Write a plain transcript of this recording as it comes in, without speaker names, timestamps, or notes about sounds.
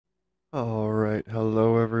Alright,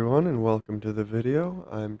 hello everyone and welcome to the video.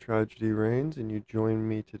 I'm Tragedy Reigns and you join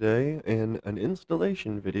me today in an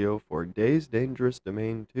installation video for Daes Dangerous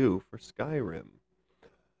Domain 2 for Skyrim.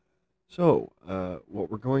 So,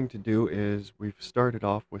 what we're going to do is we've started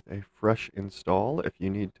off with a fresh install if you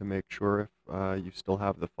need to make sure if you still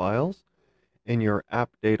have the files. In your app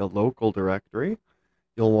data local directory,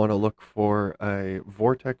 you'll want to look for a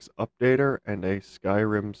Vortex updater and a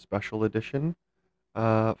Skyrim Special Edition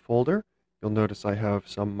folder. You'll notice I have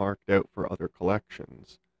some marked out for other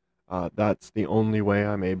collections. That's the only way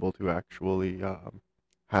I'm able to actually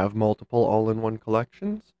have multiple all-in-one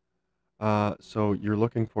collections. So you're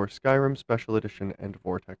looking for Skyrim Special Edition and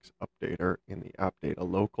Vortex Updater in the App Data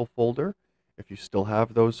Local folder. If you still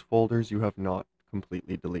have those folders, you have not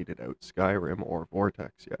completely deleted out Skyrim or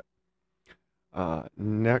Vortex yet.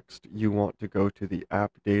 Next, you want to go to the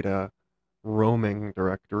App Data roaming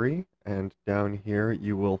directory, and down here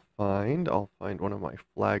you will find, I'll find one of my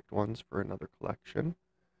flagged ones for another collection.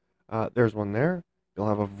 There's one there. You'll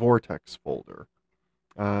have a Vortex folder.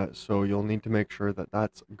 So you'll need to make sure that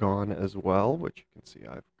that's gone as well, which you can see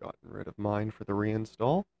I've gotten rid of mine for the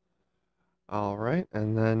reinstall. Alright,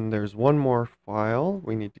 and then there's one more file.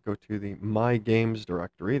 We need to go to the My Games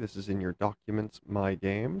directory. This is in your Documents, My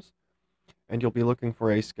Games. And you'll be looking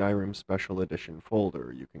for a Skyrim Special Edition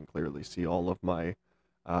folder. You can clearly see all of my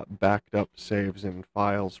backed up saves and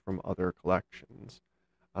files from other collections.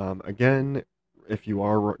 Again, if you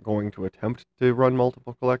are going to attempt to run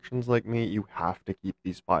multiple collections like me, you have to keep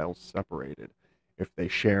these files separated. If they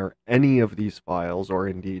share any of these files, or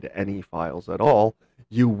indeed any files at all,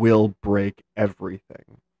 you will break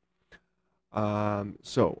everything.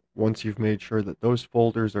 So once you've made sure that those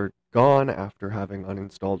folders are gone after having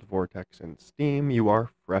uninstalled Vortex and Steam, you are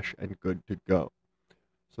fresh and good to go.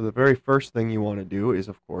 So the very first thing you want to do is,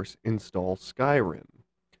 of course, install Skyrim,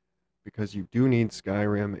 because you do need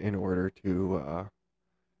Skyrim in order to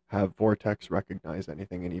have Vortex recognize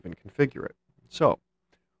anything and even configure it. So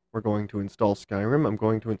we're going to install Skyrim. I'm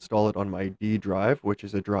going to install it on my D drive, which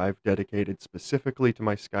is a drive dedicated specifically to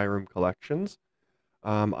my Skyrim collections.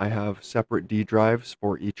 I have separate D drives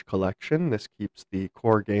for each collection. This keeps the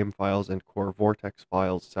core game files and core Vortex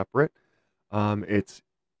files separate. It's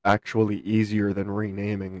actually easier than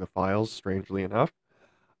renaming the files, strangely enough.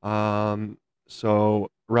 So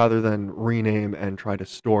rather than rename and try to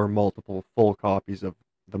store multiple full copies of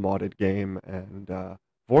the modded game and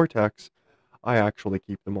Vortex, I actually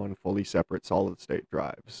keep them on fully separate solid-state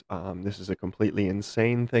drives. This is a completely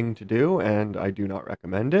insane thing to do, and I do not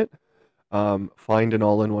recommend it. Find an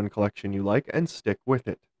all-in-one collection you like and stick with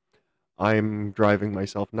it. I'm driving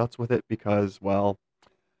myself nuts with it because, well,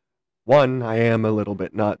 one, I am a little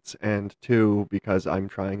bit nuts, and two, because I'm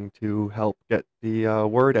trying to help get the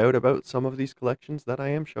word out about some of these collections that I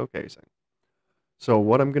am showcasing. So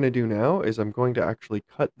what I'm going to do now is I'm going to actually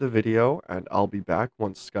cut the video, and I'll be back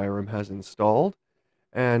once Skyrim has installed,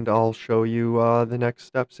 and I'll show you the next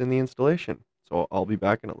steps in the installation. So I'll be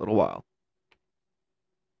back in a little while.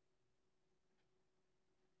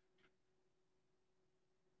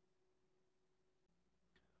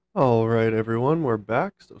 Alright everyone, we're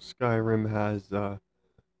back. So Skyrim has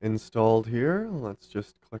installed here. Let's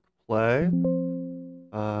just click play.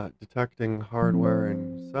 Detecting hardware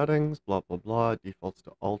and settings, blah blah blah. Defaults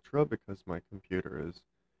to ultra because my computer is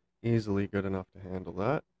easily good enough to handle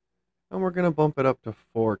that. And we're going to bump it up to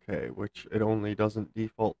 4K, which it only doesn't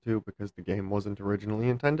default to because the game wasn't originally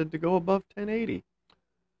intended to go above 1080.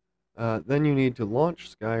 Then you need to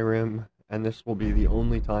launch Skyrim, and this will be the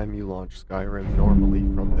only time you launch Skyrim normally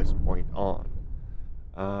from this point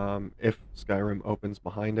on. If Skyrim opens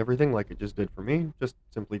behind everything like it just did for me, just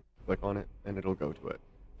simply click on it and it'll go to it.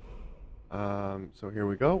 So here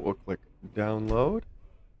we go. We'll click download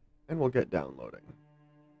and we'll get downloading.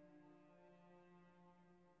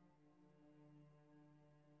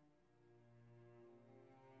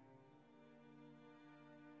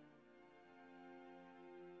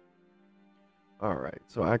 Alright,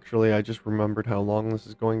 so actually I just remembered how long this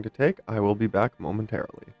is going to take. I will be back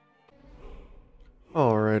momentarily.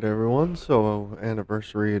 Alright everyone, so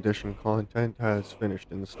Anniversary Edition content has finished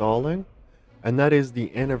installing. And that is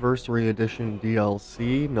the Anniversary Edition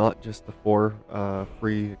DLC, not just the 4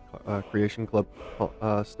 free Creation Club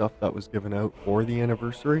stuff that was given out for the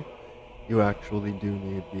anniversary. You actually do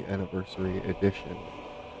need the Anniversary Edition.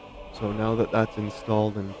 So now that that's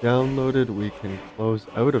installed and downloaded, we can close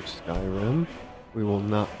out of Skyrim. We will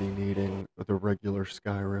not be needing the regular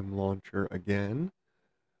Skyrim launcher again.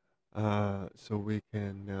 So we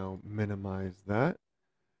can now minimize that.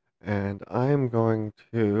 And I'm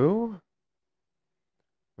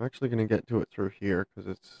actually going to get to it through here because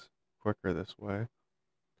it's quicker this way.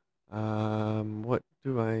 What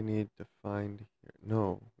do I need to find here?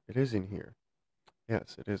 No, it is in here.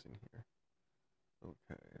 Yes, it is in here.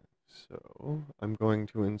 Okay, so I'm going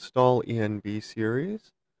to install ENB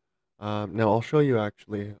series. Now I'll show you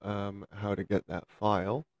actually how to get that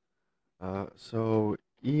file. So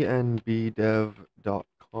enbdev.com,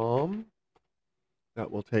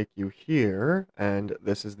 that will take you here, and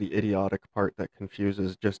this is the idiotic part that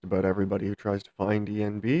confuses just about everybody who tries to find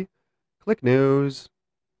ENB. Click News.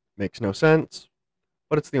 Makes no sense,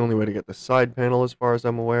 but it's the only way to get the side panel as far as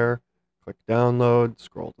I'm aware. Click Download,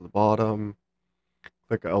 scroll to the bottom,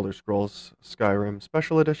 click Elder Scrolls Skyrim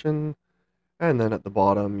Special Edition, and then at the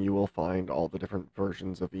bottom you will find all the different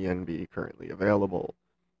versions of ENB currently available.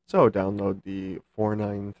 So download the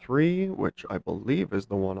 493, which I believe is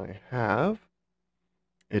the one I have.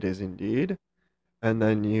 It is indeed. And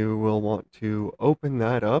then you will want to open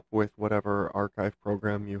that up with whatever archive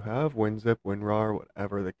program you have, WinZip, WinRAR,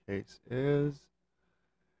 whatever the case is.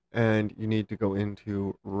 And you need to go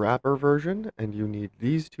into wrapper version, and you need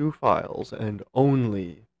these two files, and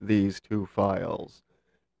only these two files.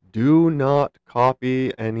 Do not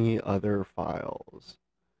copy any other files.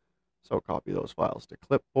 So copy those files to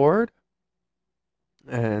clipboard,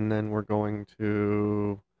 and then we're going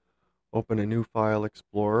to open a new file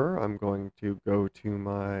explorer. I'm going to go to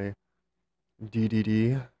my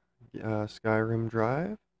DDD Skyrim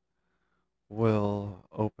drive. We'll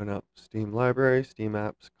open up Steam Library, Steam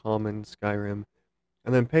Apps, Common, Skyrim,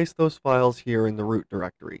 and then paste those files here in the root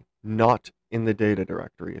directory, not in the data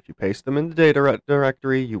directory. If you paste them in the data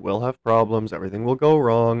directory, you will have problems, everything will go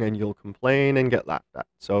wrong, and you'll complain and get laughed at.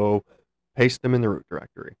 So paste them in the root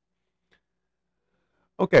directory.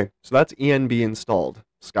 Okay, so that's ENB installed.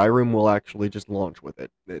 Skyrim will actually just launch with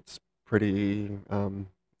it. It's pretty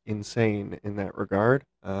insane in that regard.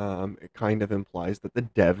 It kind of implies that the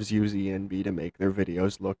devs use ENB to make their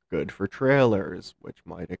videos look good for trailers, which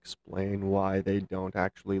might explain why they don't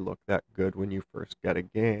actually look that good when you first get a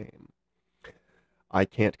game. I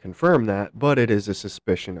can't confirm that, but it is a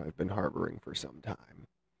suspicion I've been harboring for some time.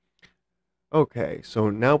 Okay, so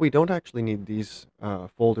now we don't actually need these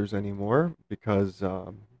folders anymore because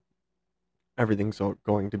everything's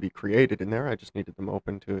going to be created in there. I just needed them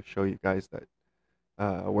open to show you guys that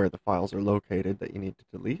where the files are located that you need to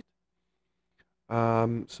delete.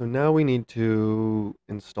 So now we need to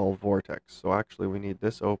install Vortex. So actually we need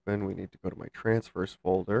this open. We need to go to my transfers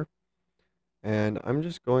folder. And I'm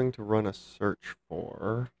just going to run a search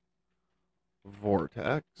for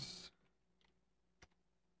Vortex.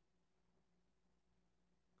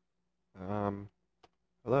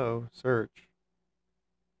 Hello, search.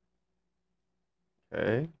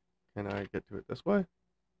 Okay, can I get to it this way?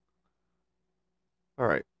 All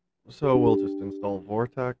right, so we'll just install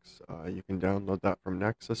Vortex. You can download that from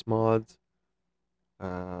Nexus Mods.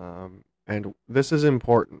 And this is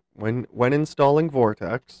important. When installing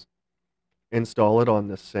Vortex, install it on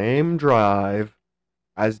the same drive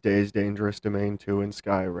as Daes Dangerous Domain 2 and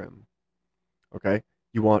Skyrim. Okay?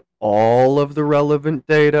 You want all of the relevant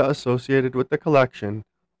data associated with the collection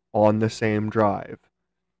on the same drive.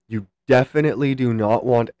 You definitely do not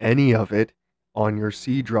want any of it on your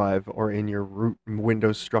C drive or in your root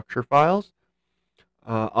Windows structure files,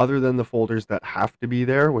 other than the folders that have to be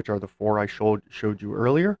there, which are the four I showed you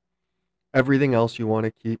earlier. Everything else you want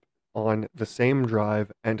to keep on the same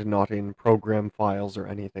drive and not in program files or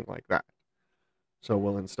anything like that. So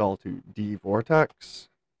we'll install to dvortex.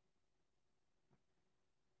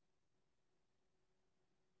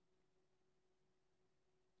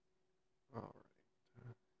 All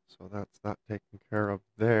right, so that's that taken care of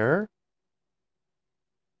there.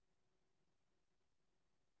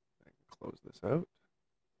 I can close this out.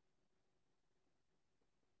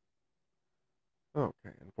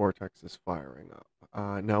 Okay, and Vortex is firing up.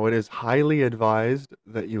 Now it is highly advised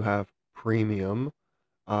that you have premium,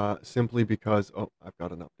 simply because, oh, I've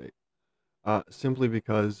got an update. Simply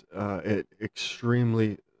because it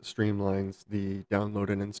extremely streamlines the download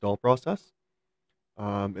and install process.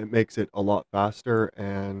 It makes it a lot faster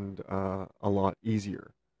and a lot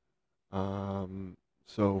easier.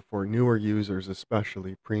 So for newer users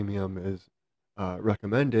especially, premium is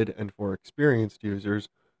recommended, and for experienced users,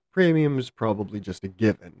 premium is probably just a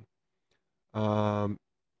given.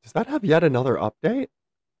 Does that have yet another update?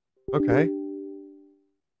 Okay.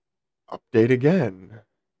 Update again.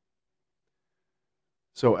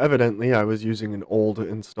 So evidently I was using an old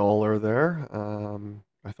installer there.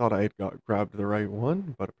 I thought I had grabbed the right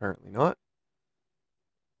one, but apparently not.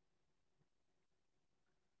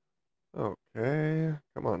 Okay,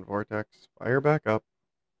 come on, Vortex, fire back up.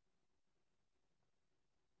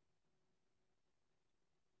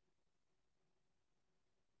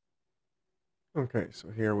 Okay, so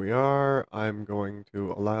here we are. I'm going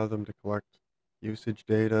to allow them to collect usage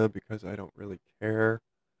data because I don't really care.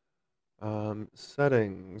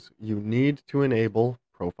 Settings. You need to enable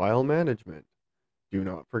profile management. Do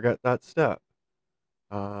not forget that step.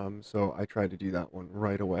 So I tried to do that one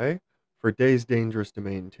right away. For Daes Dangerous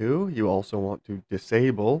Domain 2, you also want to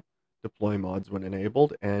disable deploy mods when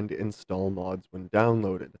enabled and install mods when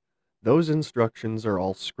downloaded. Those instructions are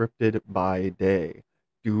all scripted by day.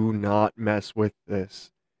 Do not mess with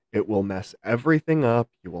this. It will mess everything up,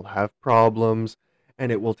 you will have problems,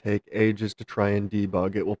 and it will take ages to try and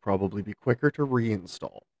debug. It will probably be quicker to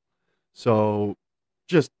reinstall. So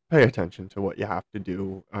just pay attention to what you have to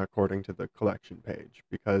do according to the collection page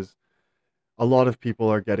because a lot of people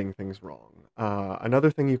are getting things wrong.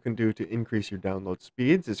 Another thing you can do to increase your download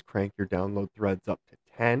speeds is crank your download threads up to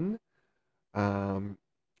 10. Um,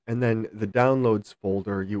 and then the downloads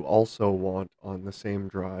folder you also want on the same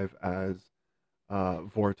drive as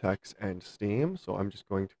Vortex and Steam. So I'm just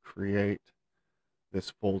going to create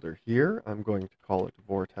this folder here. I'm going to call it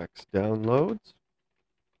Vortex Downloads.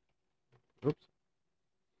 Oops.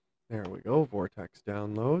 There we go, Vortex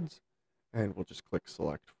Downloads. And we'll just click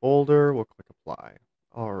Select Folder, we'll click Apply.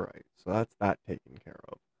 All right, so that's that taken care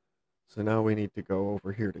of. So now we need to go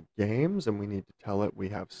over here to Games, and we need to tell it we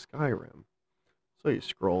have Skyrim. So you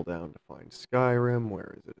scroll down to find Skyrim.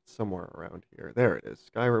 Where is it? It's somewhere around here. There it is,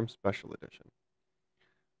 Skyrim Special Edition.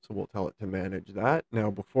 So we'll tell it to manage that.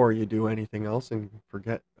 Now, before you do anything else and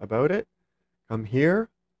forget about it, come here,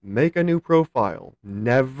 make a new profile.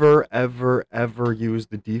 Never, ever, ever use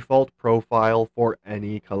the default profile for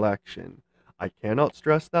any collection. I cannot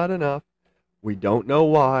stress that enough. We don't know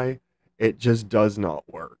why. It just does not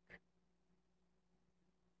work.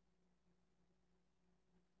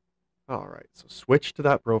 All right, so switch to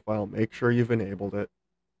that profile. Make sure you've enabled it.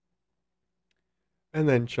 And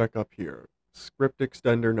then check up here. Script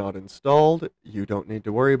extender not installed. You don't need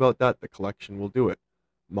to worry about that. The collection will do it.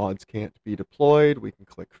 Mods can't be deployed. We can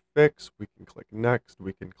click Fix. We can click Next.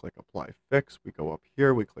 We can click Apply Fix. We go up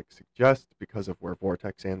here. We click Suggest. Because of where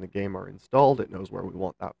Vortex and the game are installed, it knows where we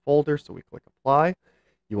want that folder, so we click Apply.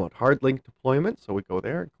 You want hard link deployment, so we go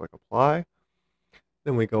there and click Apply.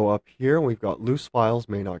 Then we go up here, and we've got loose files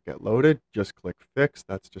may not get loaded. Just click Fix.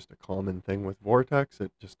 That's just a common thing with Vortex.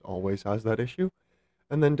 It just always has that issue.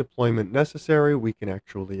 And then deployment necessary, we can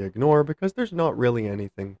actually ignore because there's not really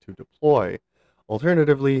anything to deploy.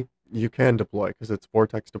 Alternatively, you can deploy because it's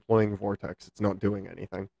Vortex deploying Vortex. It's not doing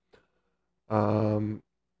anything.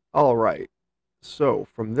 All right. So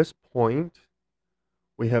from this point,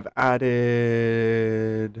 we have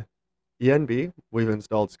added ENB. We've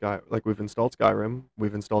installed Skyrim.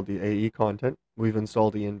 We've installed the AE content. We've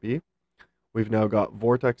installed ENB. We've now got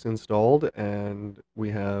Vortex installed, and we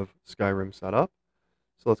have Skyrim set up.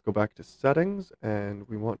 So let's go back to settings, and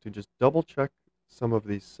we want to just double check some of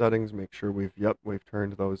these settings, make sure we've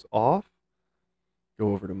turned those off.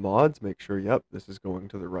 Go over to mods, make sure, this is going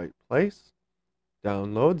to the right place.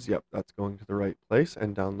 Downloads, that's going to the right place,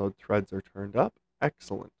 and download threads are turned up.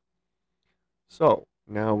 Excellent. So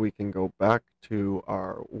now we can go back to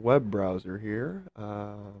our web browser here,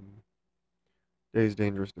 Daes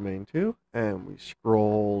Dangerous Domain 2, and we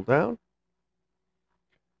scroll down.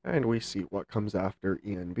 And we see what comes after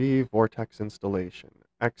ENB, Vortex installation.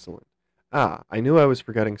 Excellent. I knew I was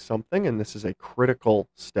forgetting something, and this is a critical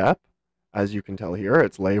step. As you can tell here,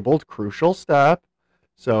 it's labeled crucial step.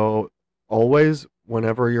 So always,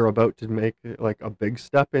 whenever you're about to make like a big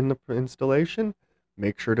step in the installation,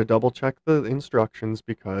 make sure to double check the instructions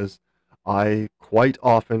because I quite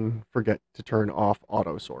often forget to turn off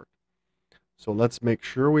auto sort. So let's make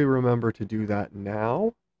sure we remember to do that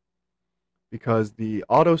now, because the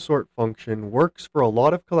auto sort function works for a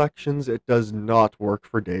lot of collections. It does not work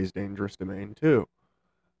for Daes Dangerous Domain 2.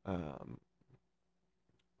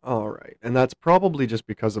 All right, and that's probably just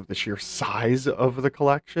because of the sheer size of the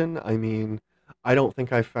collection. I mean, I don't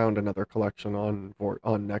think I found another collection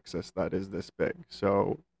on Nexus that is this big,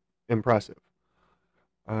 so impressive.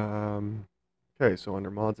 Okay, so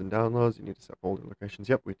under mods and downloads, you need to set folder locations.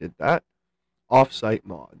 Yep, we did that. Offsite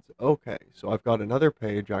mods. Okay, so I've got another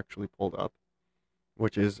page actually pulled up,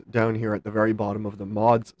 which is down here at the very bottom of the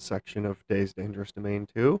mods section of Daes Dangerous Domain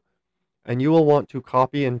 2. And you will want to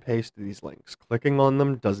copy and paste these links. Clicking on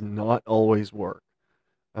them does not always work.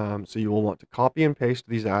 So you will want to copy and paste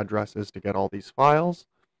these addresses to get all these files.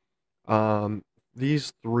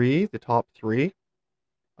 These three, the top three,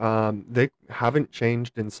 they haven't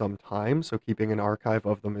changed in some time, so keeping an archive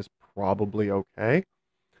of them is probably okay.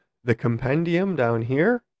 The compendium down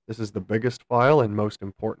here, this is the biggest file and most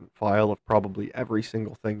important file of probably every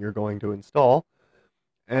single thing you're going to install.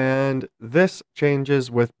 And this changes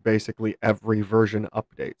with basically every version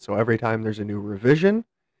update. So every time there's a new revision,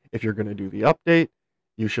 if you're going to do the update,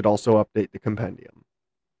 you should also update the compendium.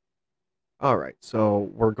 All right, so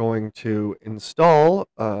we're going to install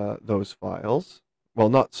those files. Well,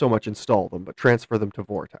 not so much install them, but transfer them to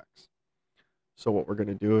Vortex. So what we're going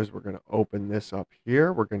to do is we're going to open this up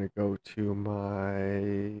here. We're going to go to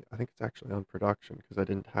I think it's actually on production because I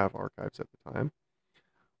didn't have archives at the time.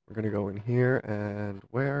 We're going to go in here, and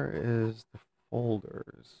where is the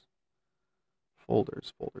folders?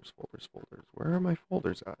 Folders. Where are my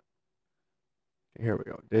folders at? Okay, here we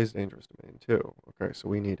go. Daes Dangerous Domain 2. Okay, so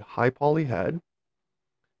we need High Poly Head.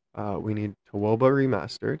 We need Toowoba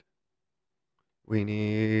Remastered. We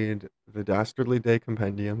need the Dastardly Day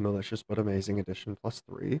Compendium, Malicious but Amazing Edition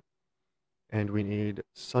 +3. And we need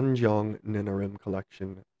Sunjeong Ninarim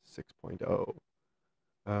Collection 6.0.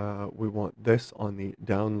 We want this on the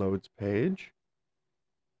downloads page.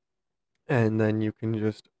 And then you can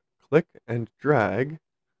just click and drag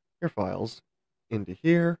your files into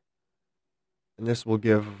here. And this will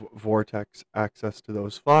give Vortex access to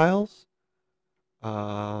those files.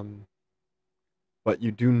 But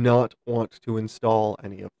you do not want to install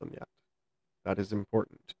any of them yet. That is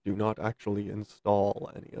important. Do not actually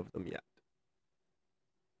install any of them yet.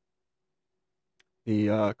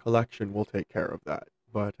 The collection will take care of that.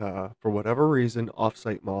 But for whatever reason,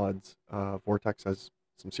 offsite mods, Vortex has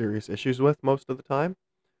some serious issues with most of the time.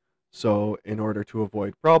 So in order to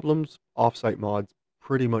avoid problems, offsite mods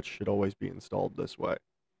pretty much should always be installed this way.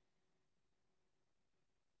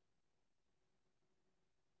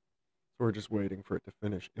 So we're just waiting for it to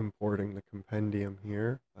finish importing the compendium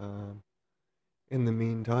here. In the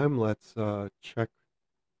meantime, let's check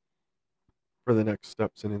for the next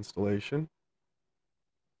steps in installation.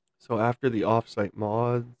 So after the offsite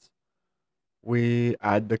mods, we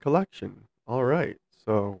add the collection. All right,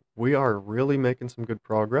 so we are really making some good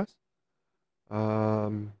progress.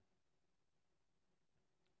 And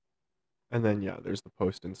then, yeah, there's the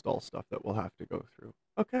post-install stuff that we'll have to go through.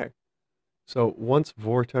 Okay, so once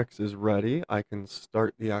Vortex is ready, I can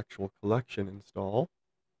start the actual collection install.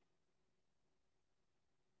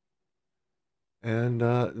 And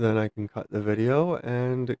then I can cut the video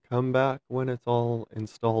and come back when it's all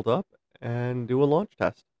installed up and do a launch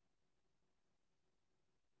test.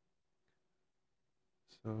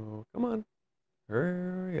 So come on,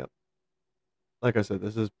 hurry up. Like I said,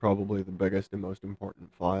 this is probably the biggest and most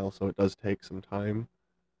important file, so it does take some time.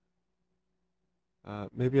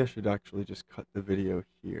 Maybe I should actually just cut the video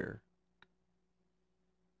here.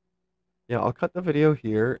 Yeah, I'll cut the video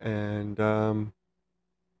here, and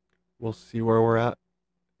we'll see where we're at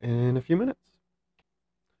in a few minutes.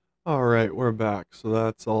 All right, we're back. So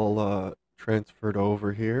that's all transferred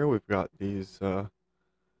over here. We've got these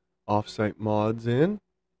offsite mods in.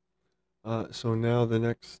 So now the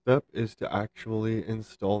next step is to actually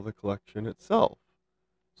install the collection itself.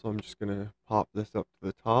 So I'm just going to pop this up to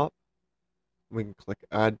the top. We can click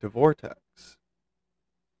Add to Vortex.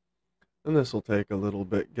 And this will take a little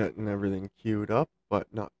bit getting everything queued up, but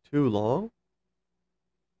not too long.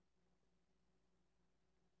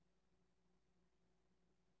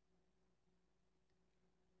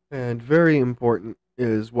 And very important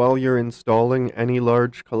is while you're installing any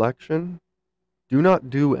large collection, do not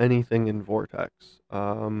do anything in Vortex.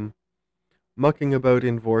 Mucking about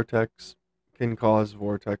in Vortex can cause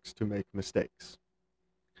Vortex to make mistakes.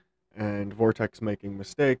 And Vortex making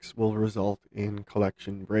mistakes will result in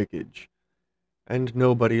collection breakage. And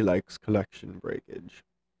nobody likes collection breakage.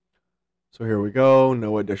 So here we go,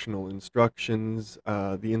 no additional instructions.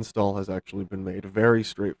 The install has actually been made very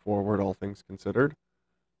straightforward, all things considered.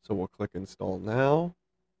 So we'll click Install Now.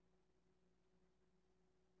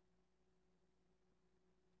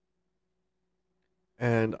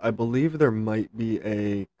 And I believe there might be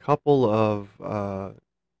a couple of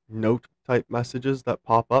note type messages that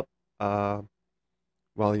pop up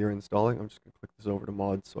while you're installing. I'm just going to click this over to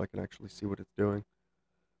mods so I can actually see what it's doing.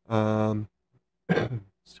 Sorry,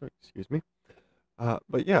 excuse me.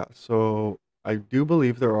 But yeah, so I do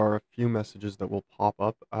believe there are a few messages that will pop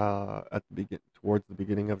up at the towards the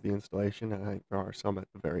beginning of the installation, and I think there are some at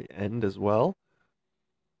the very end as well.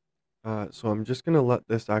 So I'm just going to let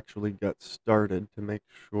this actually get started to make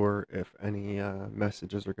sure if any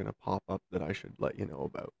messages are going to pop up that I should let you know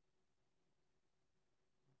about.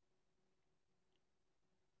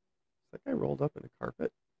 Is that guy rolled up in a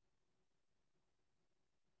carpet?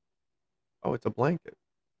 Oh, it's a blanket.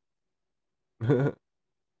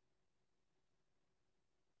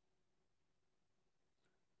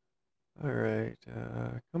 All right,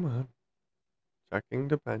 come on. Checking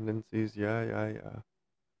dependencies. Yeah.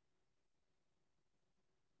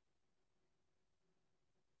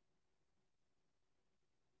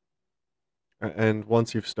 And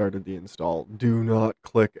once you've started the install, do not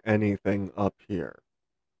click anything up here.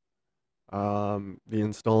 The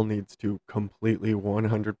install needs to completely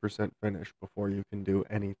 100% finish before you can do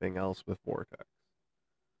anything else with Vortex.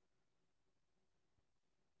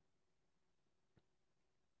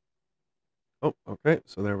 Oh, okay,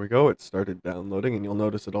 so there we go. It started downloading, and you'll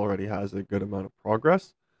notice it already has a good amount of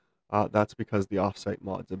progress. That's because the offsite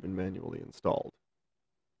mods have been manually installed.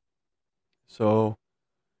 So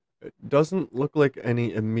it doesn't look like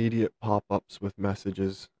any immediate pop-ups with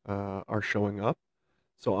messages are showing up.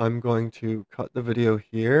 So I'm going to cut the video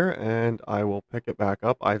here, and I will pick it back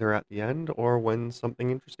up either at the end or when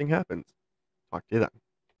something interesting happens. Talk to you then.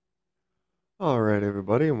 Alright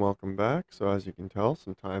everybody, and welcome back. So as you can tell,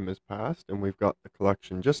 some time has passed and we've got the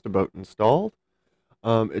collection just about installed.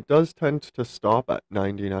 It does tend to stop at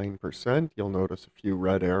 99%. You'll notice a few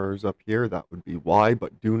red errors up here. That would be why,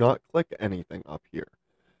 but do not click anything up here.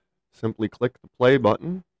 Simply click the play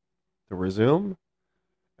button to resume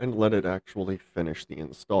and let it actually finish the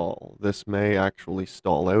install. This may actually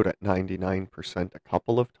stall out at 99% a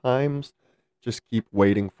couple of times. Just keep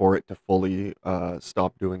waiting for it to fully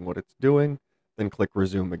stop doing what it's doing, then click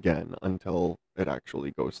resume again until it actually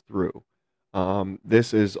goes through.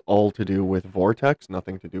 This is all to do with Vortex,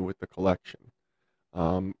 nothing to do with the collection.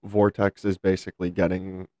 Vortex is basically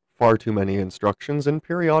getting far too many instructions and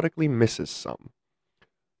periodically misses some.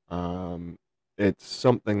 It's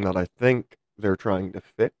something that I think they're trying to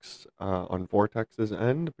fix on Vortex's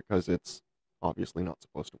end because it's obviously not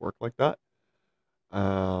supposed to work like that.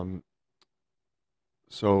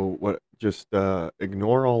 So just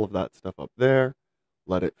ignore all of that stuff up there,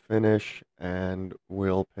 let it finish, and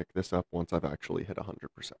we'll pick this up once I've actually hit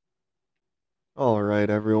 100%. All right,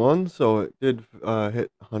 everyone, so it did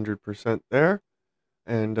hit 100% there,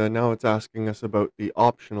 and now it's asking us about the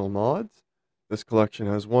optional mods. This collection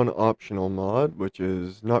has one optional mod, which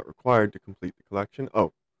is not required to complete the collection.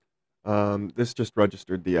 This just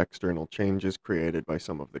registered the external changes created by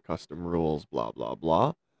some of the custom rules, blah, blah,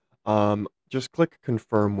 blah. Just click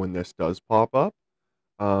confirm when this does pop up.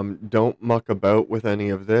 Don't muck about with any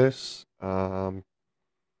of this.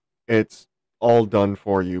 It's all done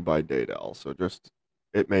for you by DDD2. So just,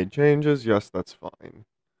 it made changes. Yes, that's fine.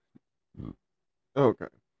 Okay.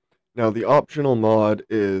 Now the optional mod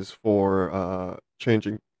is for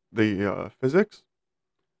changing the physics.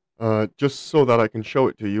 Just so that I can show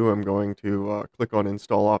it to you, I'm going to click on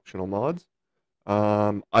install optional mods.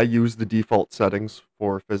 I use the default settings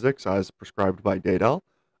for physics as prescribed by DDD2.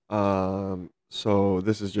 So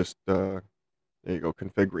this is just, there you go,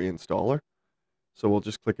 config reinstaller. So we'll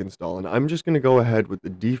just click install, and I'm just going to go ahead with the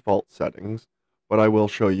default settings, but I will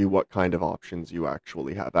show you what kind of options you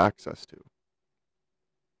actually have access to.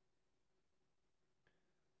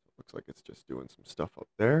 Looks like it's just doing some stuff up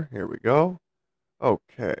there. Here we go.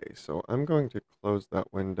 Okay, so I'm going to close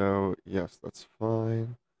that window. Yes, that's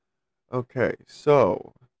fine. Okay,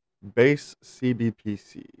 so base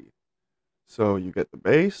CBPC. So you get the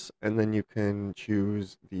base, and then you can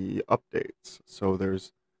choose the updates. So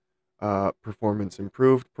there's performance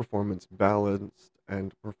improved, performance balanced,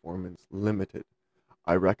 and performance limited.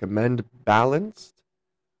 I recommend balanced.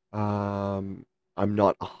 I'm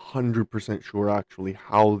not 100% sure actually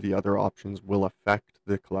how the other options will affect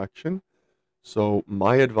the collection. So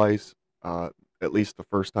my advice, at least the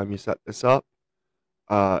first time you set this up,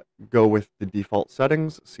 go with the default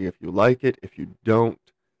settings, see if you like it. If you don't,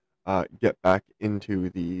 get back into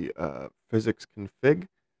the physics config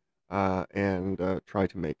and try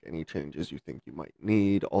to make any changes you think you might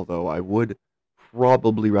need, although I would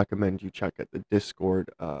probably recommend you check at the Discord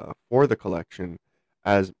for the collection,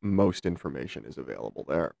 as most information is available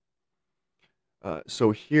there.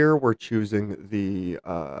 So here we're choosing the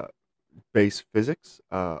base physics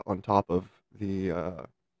on top of the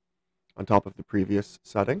previous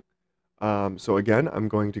setting. So again, I'm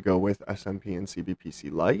going to go with SMP and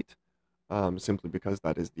CBPC Lite, simply because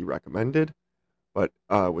that is the recommended. But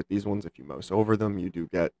with these ones, if you mouse over them, you do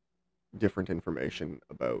get different information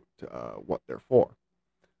about what they're for.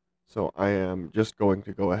 So I am just going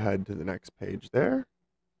to go ahead to the next page there.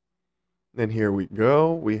 Then here we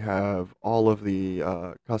go. We have all of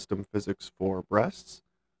the custom physics for breasts.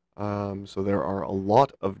 So there are a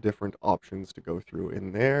lot of different options to go through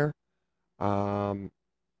in there. I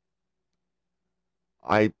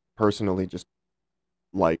personally just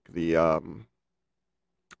like the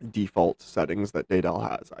default settings that DDD2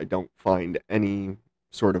 has. I don't find any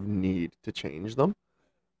sort of need to change them.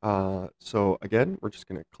 So again, we're just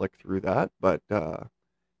going to click through that, but you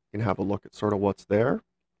can have a look at sort of what's there.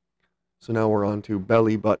 So now we're on to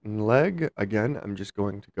belly button leg. Again, I'm just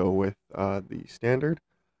going to go with the standard.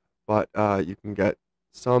 but you can get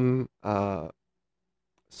some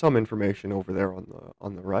information over there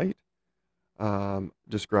on the right,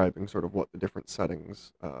 describing sort of what the different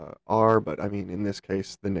settings are. But I mean, in this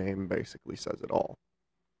case, the name basically says it all.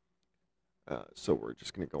 So we're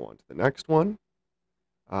just going to go on to the next one.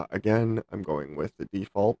 Again, I'm going with the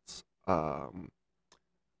defaults.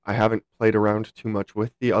 I haven't played around too much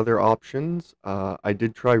with the other options. I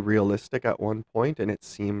did try realistic at one point and it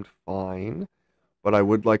seemed fine, but I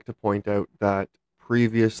would like to point out that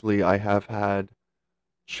previously I have had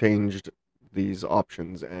changed these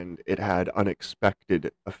options and it had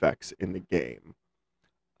unexpected effects in the game.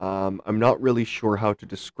 I'm not really sure how to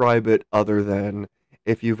describe it other than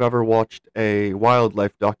if you've ever watched a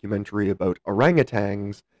wildlife documentary about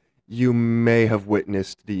orangutans, you may have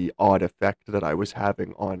witnessed the odd effect that I was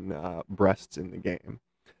having on breasts in the game.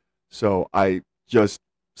 So I just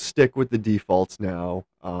stick with the defaults now.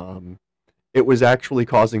 It was actually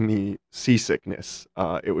causing me seasickness.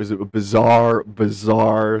 It was a bizarre,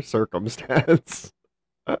 bizarre circumstance.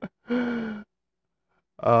 All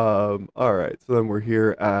right, so then we're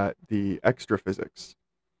here at the extra physics.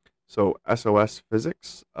 So SOS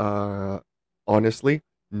physics, honestly,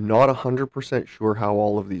 not 100% sure how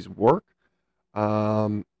all of these work.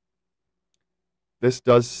 This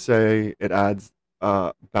does say it adds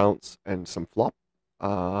bounce and some flop,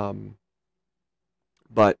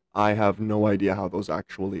 but I have no idea how those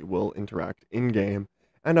actually will interact in-game,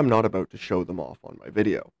 and I'm not about to show them off on my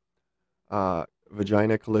video.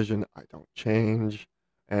 Vagina collision, I don't change,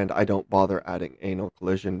 and I don't bother adding anal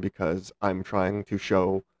collision because I'm trying to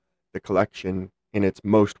show the collection in its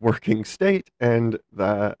most working state, and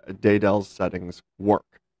the Daedal's settings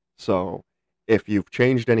work. So if you've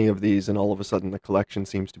changed any of these and all of a sudden the collection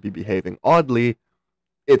seems to be behaving oddly,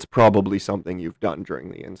 it's probably something you've done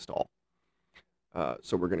during the install.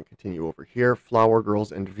 So we're going to continue over here. Flower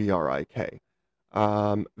Girls and VRIK.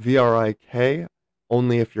 VRIK,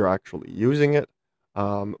 only if you're actually using it.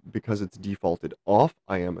 Because it's defaulted off,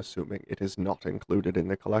 I am assuming it is not included in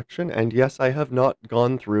the collection. And yes, I have not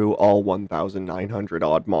gone through all 1,900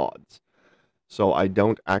 odd mods. So I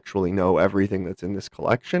don't actually know everything that's in this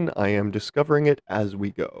collection. I am discovering it as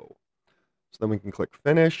we go. So then we can click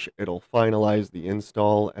Finish. It'll finalize the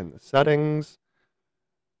install and the settings.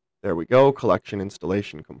 There we go. Collection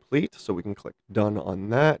installation complete. So we can click Done on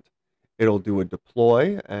that. It'll do a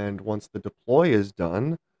deploy. And once the deploy is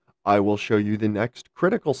done, I will show you the next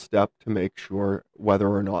critical step to make sure whether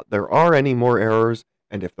or not there are any more errors,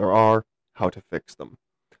 and if there are, how to fix them.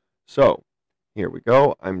 So, here we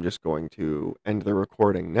go. I'm just going to end the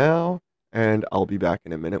recording now, and I'll be back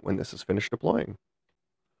in a minute when this is finished deploying.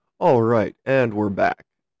 All right, and we're back.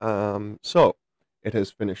 So, it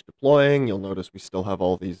has finished deploying. You'll notice we still have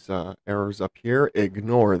all these errors up here.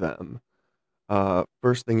 Ignore them.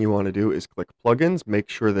 First thing you want to do is click Plugins. Make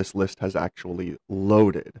sure this list has actually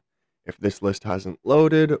loaded. If this list hasn't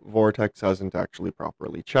loaded, Vortex hasn't actually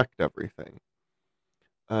properly checked everything.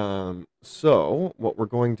 So what we're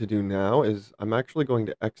going to do now is I'm actually going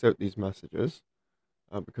to X out these messages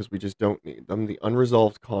because we just don't need them. The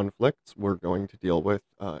unresolved conflicts we're going to deal with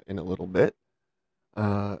in a little bit.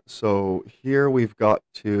 So here we've got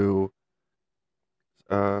to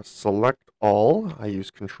select all. I use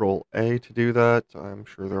Control A to do that. I'm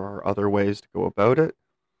sure there are other ways to go about it.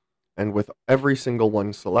 And with every single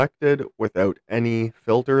one selected, without any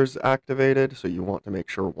filters activated, so you want to make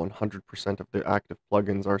sure 100% of the active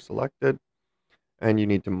plugins are selected, and you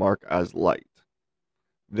need to mark as light.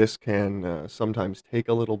 This can sometimes take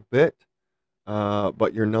a little bit,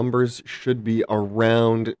 but your numbers should be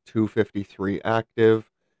around 253 active.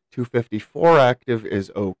 254 active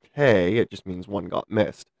is okay, it just means one got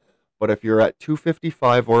missed. But if you're at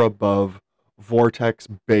 255 or above, Vortex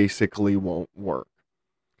basically won't work.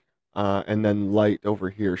 And then light over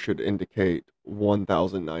here should indicate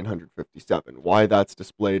 1,957. Why that's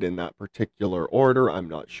displayed in that particular order, I'm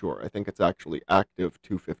not sure. I think it's actually active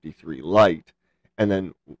 253 light, and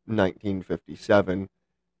then 1957,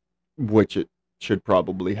 which it should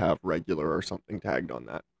probably have regular or something tagged on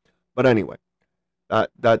that. But anyway,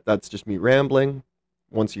 that's just me rambling.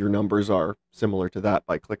 Once your numbers are similar to that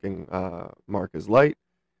by clicking mark as light,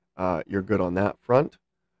 you're good on that front.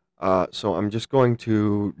 So I'm just going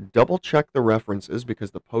to double check the references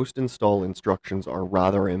because the post-install instructions are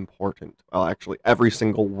rather important. Well, actually, every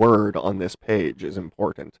single word on this page is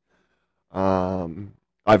important.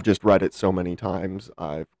 I've just read it so many times,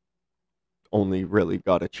 I've only really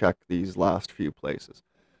got to check these last few places.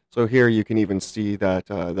 So here you can even see that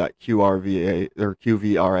that QRVA or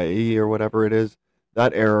QVRAE or whatever it is,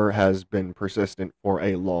 that error has been persistent for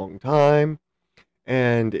a long time.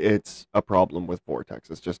 and it's a problem with Vortex.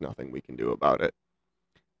 It's just nothing we can do about it.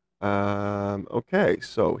 Okay,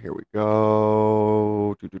 so here we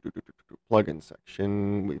go. Plugin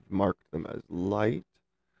section. We've marked them as light.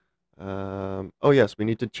 Oh yes, we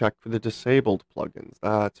need to check for the disabled plugins.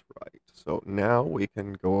 That's right. So now we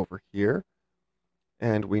can go over here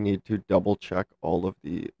and we need to double check all of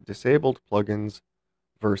the disabled plugins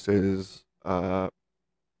versus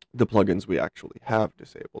the plugins we actually have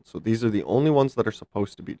disabled. So these are the only ones that are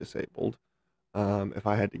supposed to be disabled. If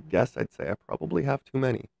I had to guess, I'd say I probably have too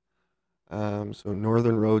many. So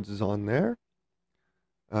Northern Roads is on there.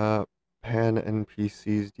 Pan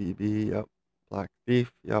NPCs DB, yep. Black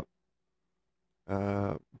Thief, yep.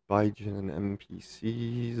 Baijin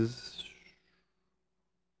NPCs,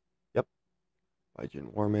 yep.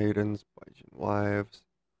 Baijin War Maidens, Baijin Wives,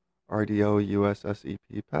 RDO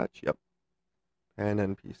USSEP patch, yep. Pan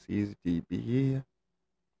NPCs DB.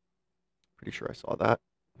 Pretty sure I saw that.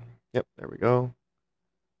 Yep, there we go.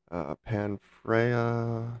 Pan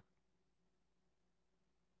Freya.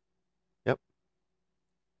 Yep.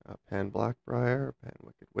 Pan Blackbriar, Pan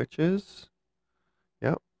Wicked Witches.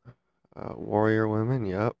 Yep. Warrior Women,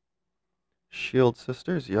 yep. Shield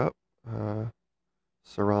Sisters, yep.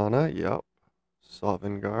 Serana, yep.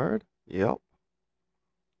 Sovngarde, yep.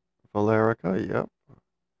 Valerica, yep.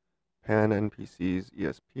 Pan NPCs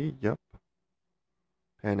ESP, yep.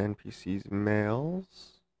 Pan NPCs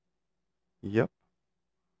Males, yep.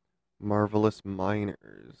 Marvelous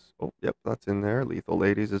Miners, oh, yep, that's in there. Lethal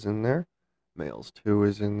Ladies is in there. Males 2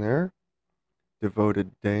 is in there.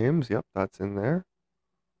 Devoted Dames, yep, that's in there.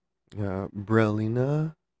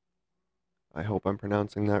 Brelina, I hope I'm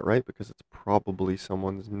pronouncing that right because it's probably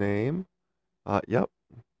someone's name. Yep.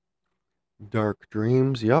 Dark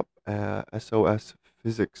Dreams, yep. SOS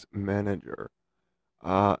Physics Manager.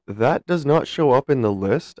 That does not show up in the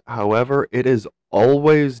list. However, it is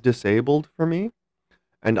always disabled for me.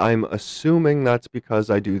 And I'm assuming that's because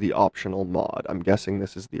I do the optional mod. I'm guessing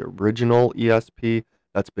this is the original ESP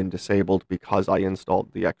that's been disabled because I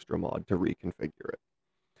installed the extra mod to reconfigure it.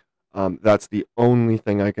 That's the only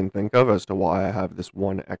thing I can think of as to why I have this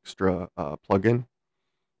one extra plugin.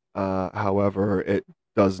 However, it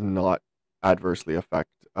does not adversely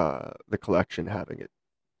affect the collection having it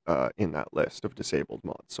in that list of disabled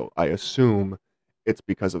mods. So I assume it's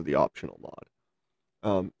because of the optional mod.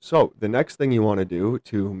 So the next thing you want to do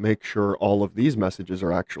to make sure all of these messages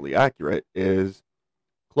are actually accurate is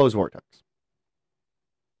close Vortex.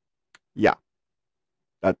 Yeah.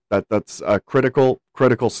 That's a critical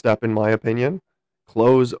step in my opinion.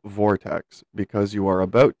 Close Vortex because you are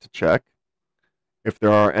about to check if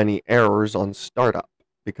there are any errors on startup.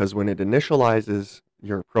 Because when it initializes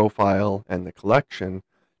your profile and the collection,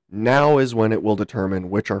 now is when it will determine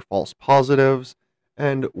which are false positives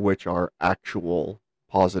and which are actual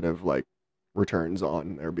positive, like returns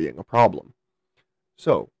on there being a problem.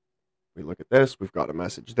 So we look at this, we've got a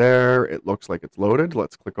message there. It looks like it's loaded.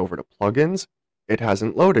 Let's click over to plugins. It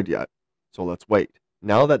hasn't loaded yet. So let's wait.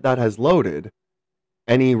 Now that that has loaded,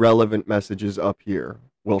 any relevant messages up here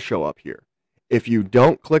will show up here. If you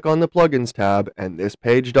don't click on the plugins tab and this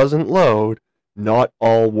page doesn't load, not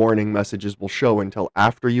all warning messages will show until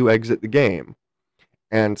after you exit the game.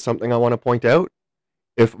 And something I want to point out,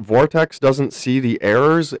 if Vortex doesn't see the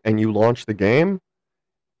errors and you launch the game,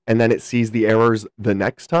 and then it sees the errors the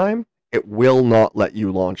next time, it will not let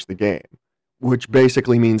you launch the game, which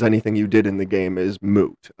basically means anything you did in the game is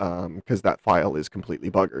moot, because that file is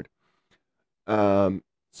completely buggered.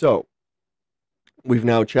 So we've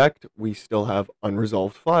now checked, we still have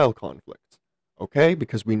unresolved file conflicts, okay,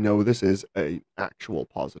 because we know this is an actual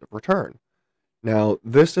positive return. Now,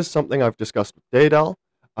 this is something I've discussed with Daedal.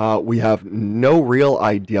 We have no real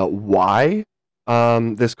idea why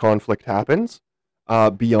this conflict happens,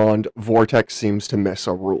 beyond Vortex seems to miss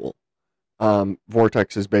a rule.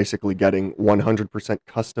 Vortex is basically getting 100%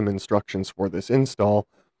 custom instructions for this install,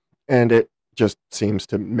 and it just seems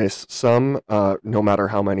to miss some, no matter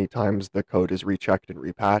how many times the code is rechecked and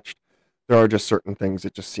repatched. There are just certain things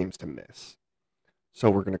it just seems to miss. So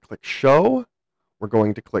we're going to click Show. We're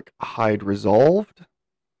going to click Hide Resolved.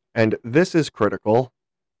 And this is critical.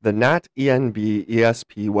 The NAT ENB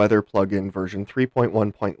ESP Weather plugin version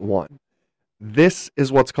 3.1.1. This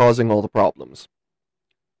is what's causing all the problems.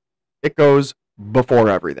 It goes before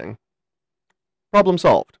everything. Problem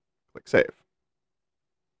solved. Click Save.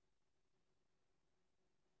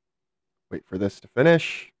 Wait for this to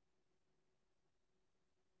finish.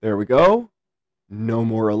 There we go. No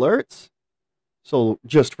more alerts. So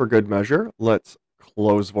just for good measure, let's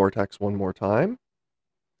close Vortex one more time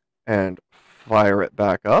and fire it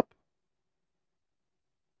back up.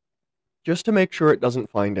 just to make sure it doesn't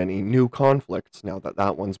find any new conflicts now that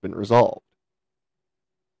that one's been resolved.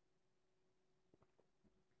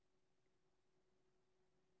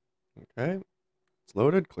 Okay, it's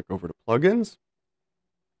loaded. Click over to plugins.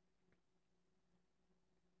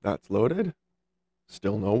 That's loaded.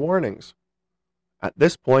 Still no warnings. At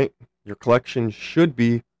this point, your collection should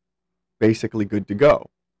be basically good to go.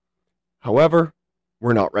 However,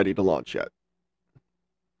 we're not ready to launch yet.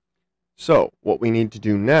 So what we need to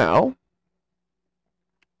do now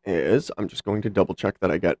is, I'm just going to double check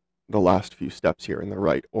that I get the last few steps here in the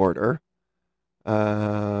right order.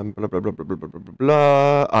 Blah, blah, blah, blah, blah, blah, blah,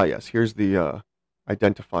 blah. Ah, yes, here's the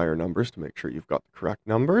identifier numbers to make sure you've got the correct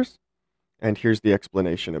numbers. And here's the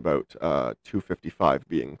explanation about 255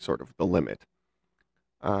 being sort of the limit.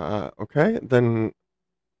 Okay, then,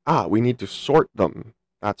 we need to sort them.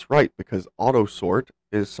 That's right, because auto sort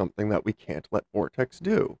is something that we can't let Vortex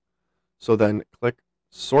do. So then click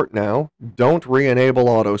sort now. Don't re-enable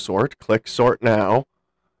auto sort. Click sort now.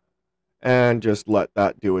 And just let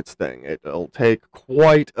that do its thing. It'll take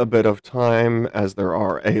quite a bit of time as there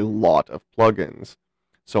are a lot of plugins.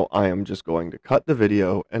 So I am just going to cut the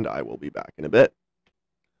video and I will be back in a bit.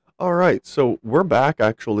 All right, so we're back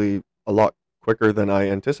actually a lot quicker than I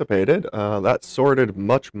anticipated. That sorted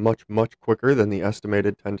much, much, much quicker than the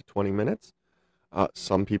estimated 10 to 20 minutes.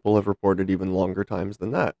 Some people have reported even longer times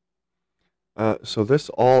than that. So this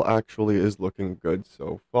all actually is looking good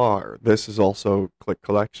so far. This is also click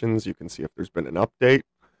collections. You can see if there's been an update.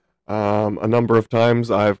 A number of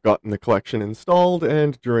times I've gotten the collection installed,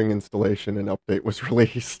 and during installation an update was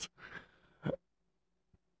released.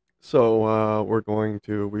 So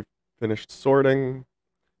we've finished sorting.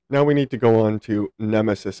 Now we need to go on to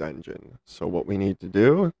Nemesis Engine. So what we need to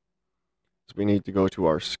do is we need to go to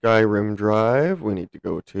our Skyrim drive. We need to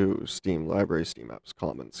go to Steam Library, Steam Apps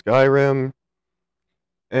Common Skyrim.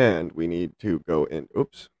 And we need to go in,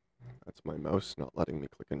 oops, that's my mouse not letting me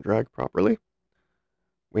click and drag properly.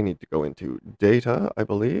 We need to go into data, I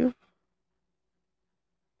believe.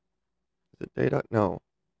 Is it data? No.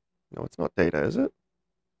 No, it's not data, is it?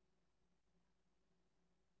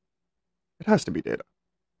 It has to be data.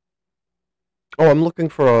 Oh, I'm looking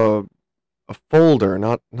for a folder,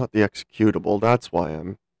 not the executable. That's why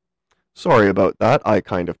I'm sorry about that. I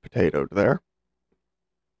kind of potatoed there.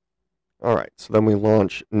 All right, so then we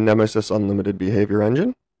launch Nemesis Unlimited Behavior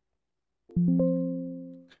Engine.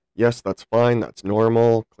 Yes, that's fine. That's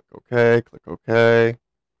normal. Click OK. Click OK.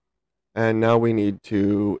 And now we need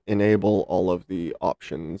to enable all of the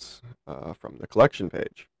options from the collection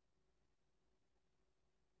page.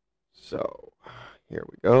 So here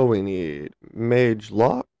we go. We need Mage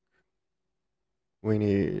Lock. We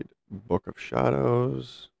need Book of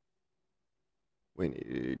Shadows. We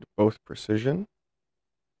need both precision.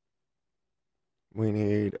 We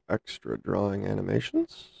need extra drawing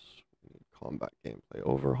animations. We need combat gameplay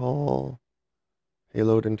overhaul.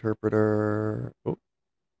 Payload interpreter. Oh,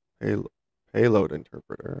 payload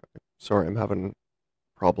interpreter. Sorry, I'm having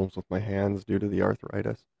problems with my hands due to the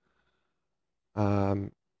arthritis.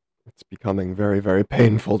 It's becoming very, very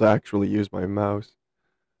painful to actually use my mouse.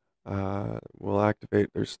 We'll activate,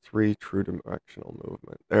 there's 3 true directional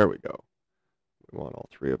movement. There we go. We want all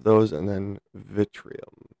 3 of those, and then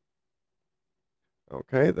Vitrium.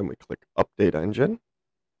 Okay, then we click Update Engine.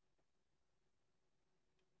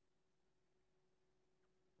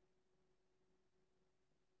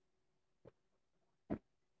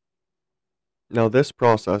 Now this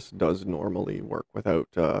process does normally work without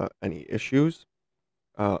any issues.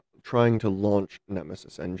 Trying to launch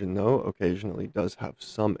Nemesis Engine, though, occasionally does have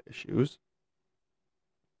some issues.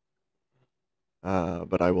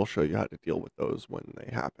 But I will show you how to deal with those when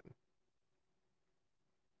they happen.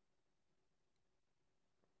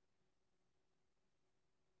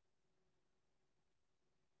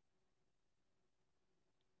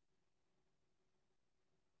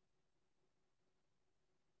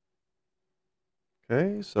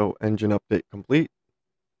 Okay, so engine update complete.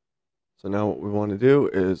 So now what we want to do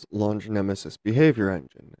is launch Nemesis Behavior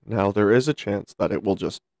Engine. Now there is a chance that it will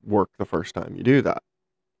just work the first time you do that.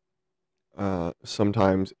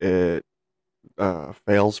 Sometimes it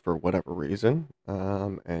fails for whatever reason,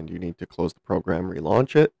 and you need to close the program,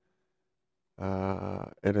 relaunch it.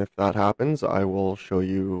 And if that happens, I will show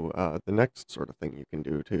you the next sort of thing you can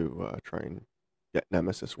do to try and get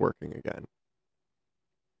Nemesis working again.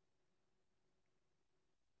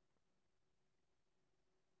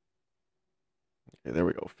 Okay, there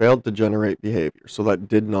we go. Failed to generate behavior. So that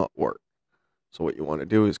did not work. So what you want to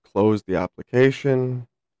do is close the application,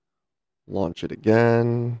 launch it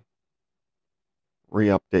again,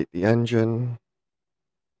 re-update the engine.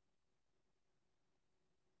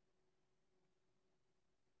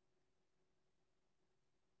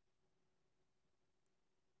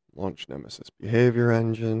 Launch Nemesis Behavior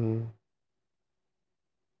Engine.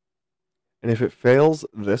 And if it fails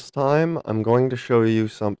this time, I'm going to show you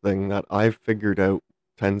something that I've figured out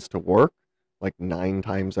tends to work. Like 9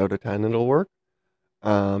 times out of 10 it'll work.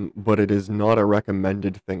 But it is not a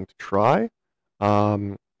recommended thing to try.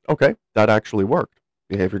 Okay, that actually worked.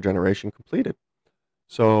 Behavior generation completed.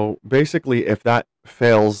 So basically, if that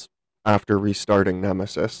fails after restarting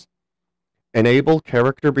Nemesis, enable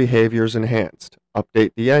character behaviors enhanced,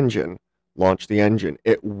 update the engine, launch the engine.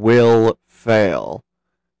 It will fail.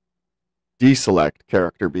 Deselect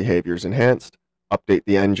character behaviors enhanced, update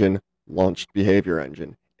the engine, launched behavior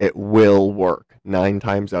engine. It will work 9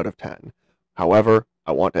 times out of 10. However,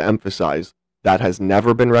 I want to emphasize that has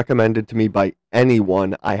never been recommended to me by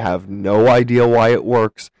anyone. I have no idea why it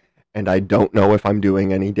works, and I don't know if I'm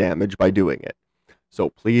doing any damage by doing it. So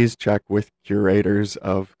please check with curators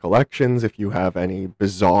of collections if you have any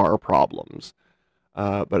bizarre problems.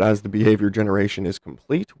 But as the behavior generation is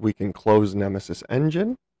complete, we can close Nemesis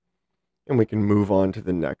Engine, and we can move on to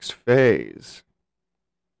the next phase.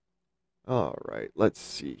 All right, let's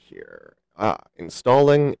see here.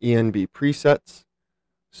 Installing ENB presets.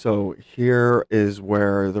 So here is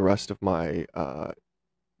where the rest of my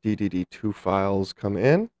DDD2 files come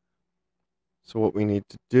in. So what we need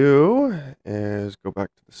to do is go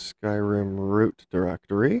back to the Skyrim root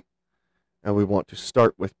directory, and we want to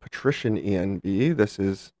start with Patrician ENB. This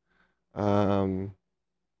is the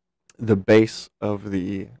base of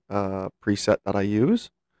the preset that I use,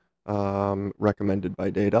 recommended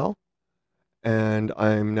by Daedal. And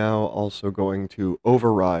I'm now also going to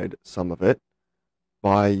override some of it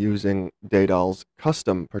by using Daedal's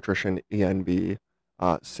custom Patrician ENB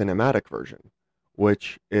cinematic version,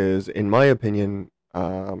 which is, in my opinion,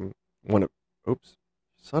 one of, oops,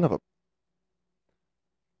 son of a,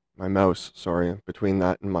 my mouse, sorry, between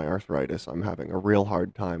that and my arthritis, I'm having a real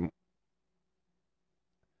hard time.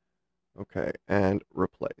 Okay, and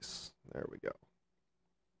replace, there we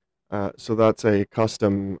go. So that's a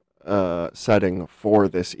custom setting for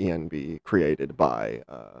this ENB created by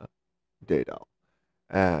Daedal,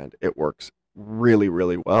 and it works really,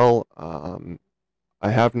 really well.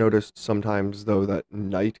 I have noticed sometimes, though, that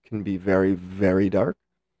night can be very, very dark.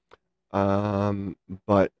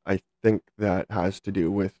 But I think that has to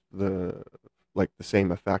do with the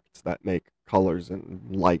same effects that make colors and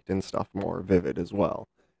light and stuff more vivid as well.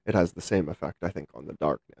 It has the same effect, I think, on the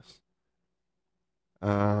darkness.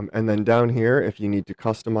 And then down here, if you need to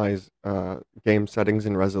customize game settings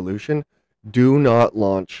and resolution, do not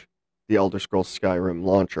launch the Elder Scrolls Skyrim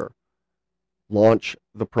launcher. Launch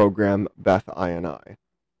the program Beth INI.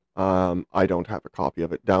 I don't have a copy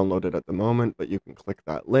of it downloaded at the moment, but you can click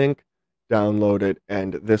that link, download it,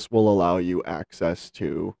 and this will allow you access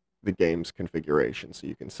to the game's configuration. So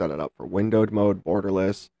you can set it up for windowed mode,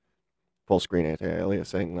 borderless, full screen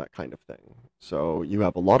anti-aliasing, that kind of thing. So you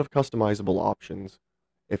have a lot of customizable options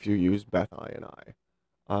if you use Beth INI.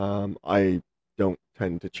 I don't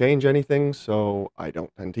tend to change anything, so I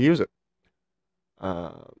don't tend to use it.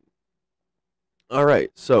 All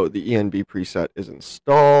right, so the ENB preset is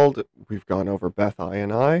installed. We've gone over Beth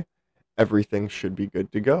INI. Everything should be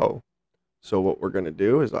good to go. So what we're going to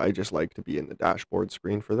do is, I just like to be in the dashboard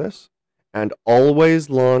screen for this, and always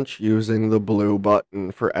launch using the blue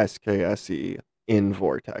button for SKSE in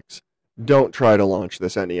Vortex. Don't try to launch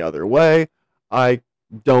this any other way. I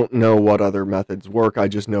don't know what other methods work. I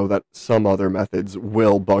just know that some other methods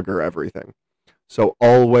will bugger everything. So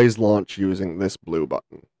always launch using this blue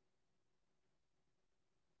button.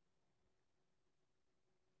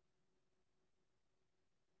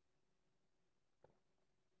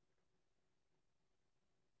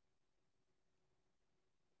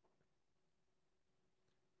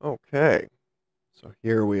 Okay, so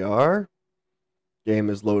here we are. Game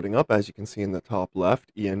is loading up. As you can see in the top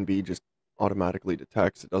left, ENB just automatically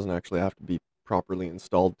detects. It doesn't actually have to be properly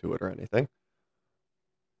installed to it or anything.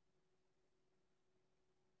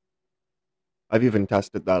 I've even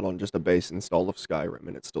tested that on just a base install of Skyrim,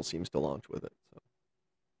 and it still seems to launch with it. So.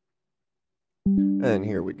 And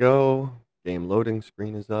here we go. Game loading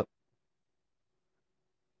screen is up.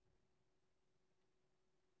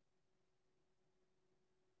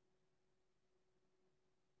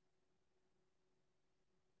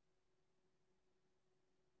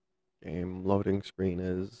 Game loading screen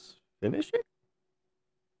is finishing.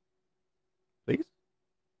 Please.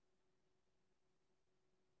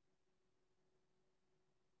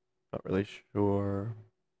 Not really sure.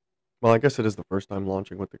 Well, I guess it is the first time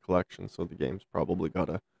launching with the collection, so the game's probably got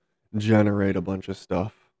to generate a bunch of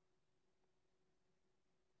stuff.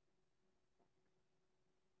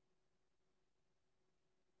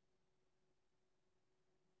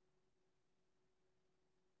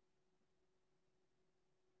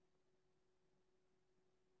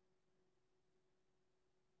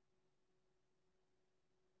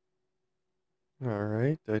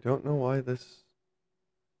 Alright, I don't know why this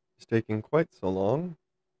is taking quite so long.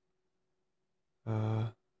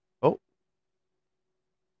 Oh,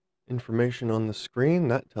 information on the screen,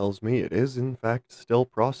 that tells me it is in fact still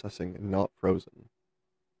processing and not frozen.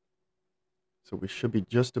 So we should be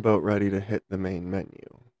just about ready to hit the main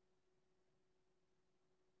menu.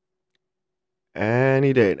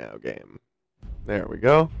 Any day now, game. There we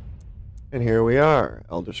go. And here we are,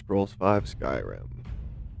 Elder Scrolls V Skyrim.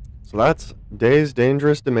 So that's Daes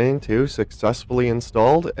Dangerous Domain 2 successfully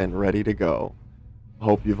installed and ready to go. I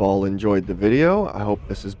hope you've all enjoyed the video. I hope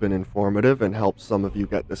this has been informative and helped some of you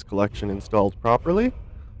get this collection installed properly.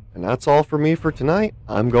 And that's all for me for tonight.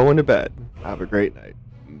 I'm going to bed. Have a great night.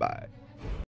 Bye.